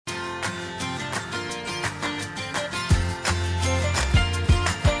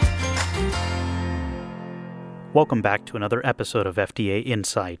Welcome back to another episode of FDA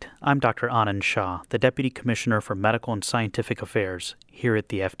Insight. I'm Dr. Anand Shah, the Deputy Commissioner for Medical and Scientific Affairs here at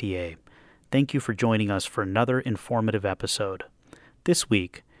the FDA. Thank you for joining us for another informative episode. This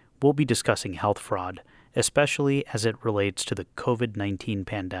week, we'll be discussing health fraud, especially as it relates to the COVID-19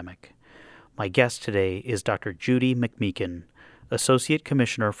 pandemic. My guest today is Dr. Judy McMeekin, Associate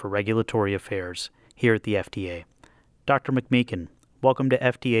Commissioner for Regulatory Affairs here at the FDA. Dr. McMeekin, welcome to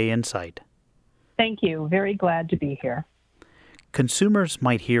FDA Insight. Thank you. Very glad to be here. Consumers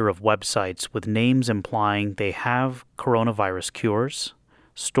might hear of websites with names implying they have coronavirus cures,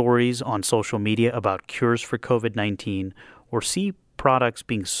 stories on social media about cures for COVID-19, or see products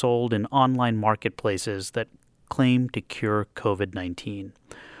being sold in online marketplaces that claim to cure COVID-19.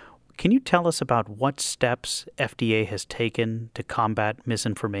 Can you tell us about what steps FDA has taken to combat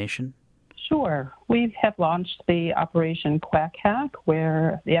misinformation? Sure. We have launched the Operation Quack Hack,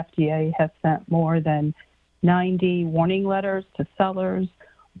 where the FDA has sent more than 90 warning letters to sellers,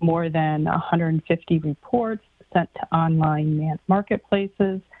 more than 150 reports sent to online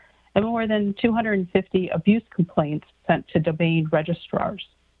marketplaces, and more than 250 abuse complaints sent to domain registrars.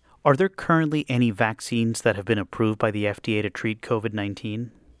 Are there currently any vaccines that have been approved by the FDA to treat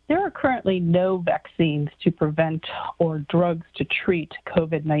COVID-19? There are currently no vaccines to prevent or drugs to treat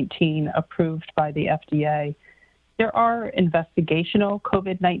COVID-19 approved by the FDA. There are investigational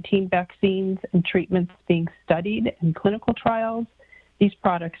COVID-19 vaccines and treatments being studied in clinical trials. These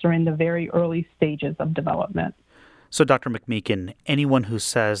products are in the very early stages of development. So, Dr. McMeekin, anyone who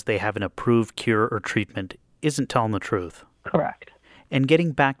says they have an approved cure or treatment isn't telling the truth. Correct. And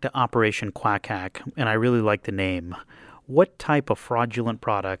getting back to Operation Quack Hack, and I really like the name, what type of fraudulent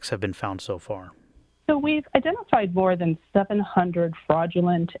products have been found so far? So we've identified more than 700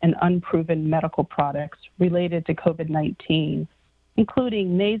 fraudulent and unproven medical products related to COVID-19,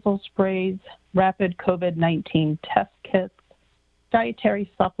 including nasal sprays, rapid COVID-19 test kits,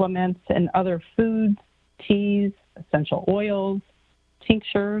 dietary supplements, and other foods, teas, essential oils,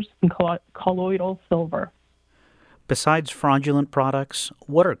 tinctures, and colloidal silver. Besides fraudulent products,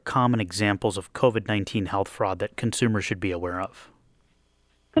 what are common examples of COVID-19 health fraud that consumers should be aware of?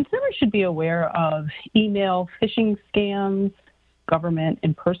 Consumers should be aware of email phishing scams, government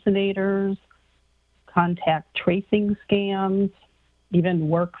impersonators, contact tracing scams, even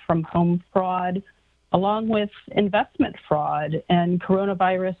work-from-home fraud, along with investment fraud and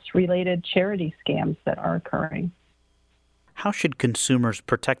coronavirus-related charity scams that are occurring. How should consumers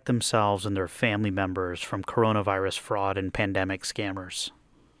protect themselves and their family members from coronavirus fraud and pandemic scammers?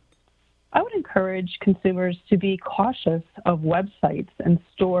 I would encourage consumers to be cautious of websites and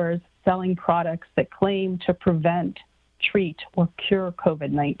stores selling products that claim to prevent, treat, or cure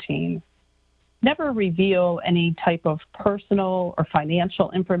COVID-19. Never reveal any type of personal or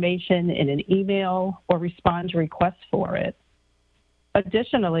financial information in an email or respond to requests for it.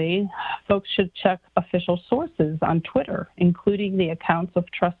 Additionally, folks should check official sources on Twitter, including the accounts of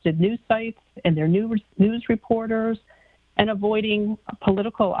trusted news sites and their news reporters, and avoiding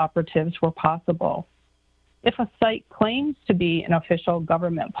political operatives where possible. If a site claims to be an official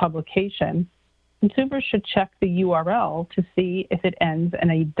government publication, consumers should check the URL to see if it ends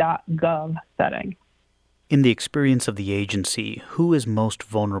in a .gov setting. In the experience of the agency, who is most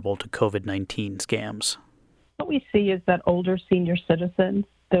vulnerable to COVID-19 scams? What we see is that older senior citizens,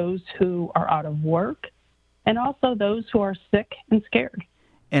 those who are out of work, and also those who are sick and scared.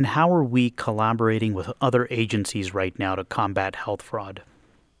 And how are we collaborating with other agencies right now to combat health fraud?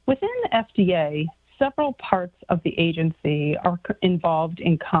 Within the FDA, several parts of the agency are involved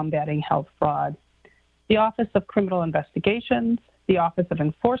in combating health fraud. The Office of Criminal Investigations, the Office of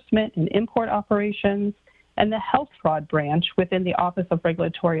Enforcement and Import Operations, and the Health Fraud Branch within the Office of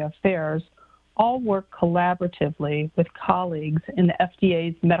Regulatory Affairs all work collaboratively with colleagues in the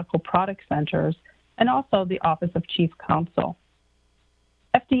FDA's medical product centers and also the Office of Chief Counsel.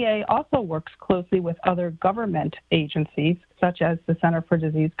 FDA also works closely with other government agencies, such as the Center for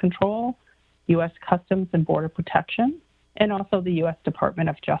Disease Control, U.S. Customs and Border Protection, and also the U.S. Department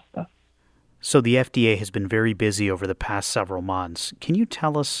of Justice. So the FDA has been very busy over the past several months. Can you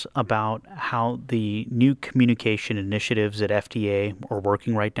tell us about how the new communication initiatives at FDA are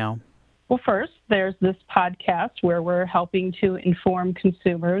working right now? Well, first, there's this podcast where we're helping to inform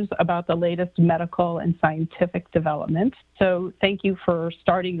consumers about the latest medical and scientific developments. So thank you for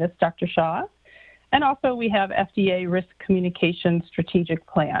starting this, Dr. Shah. And also we have FDA Risk Communication Strategic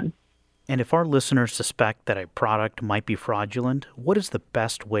Plan. And if our listeners suspect that a product might be fraudulent, what is the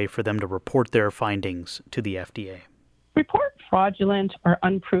best way for them to report their findings to the FDA? Report fraudulent or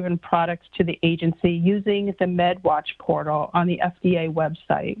unproven products to the agency using the MedWatch portal on the FDA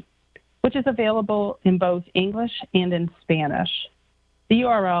website. which is available in both English and in Spanish. The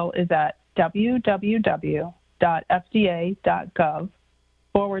URL is at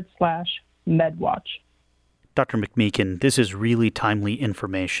www.fda.gov/MedWatch. Dr. McMeekin, this is really timely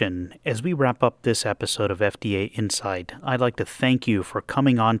information. As we wrap up this episode of FDA Insight, I'd like to thank you for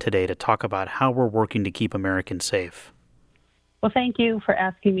coming on today to talk about how we're working to keep Americans safe. Well, thank you for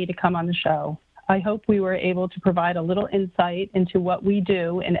asking me to come on the show. I hope we were able to provide a little insight into what we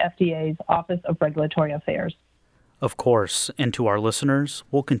do in FDA's Office of Regulatory Affairs. Of course, and to our listeners,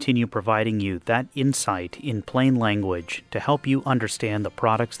 we'll continue providing you that insight in plain language to help you understand the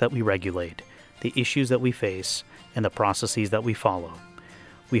products that we regulate, the issues that we face, and the processes that we follow.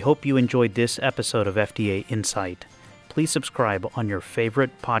 We hope you enjoyed this episode of FDA Insight. Please subscribe on your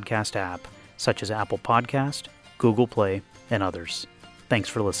favorite podcast app, such as Apple Podcast, Google Play, and others. Thanks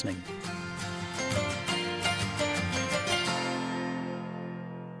for listening.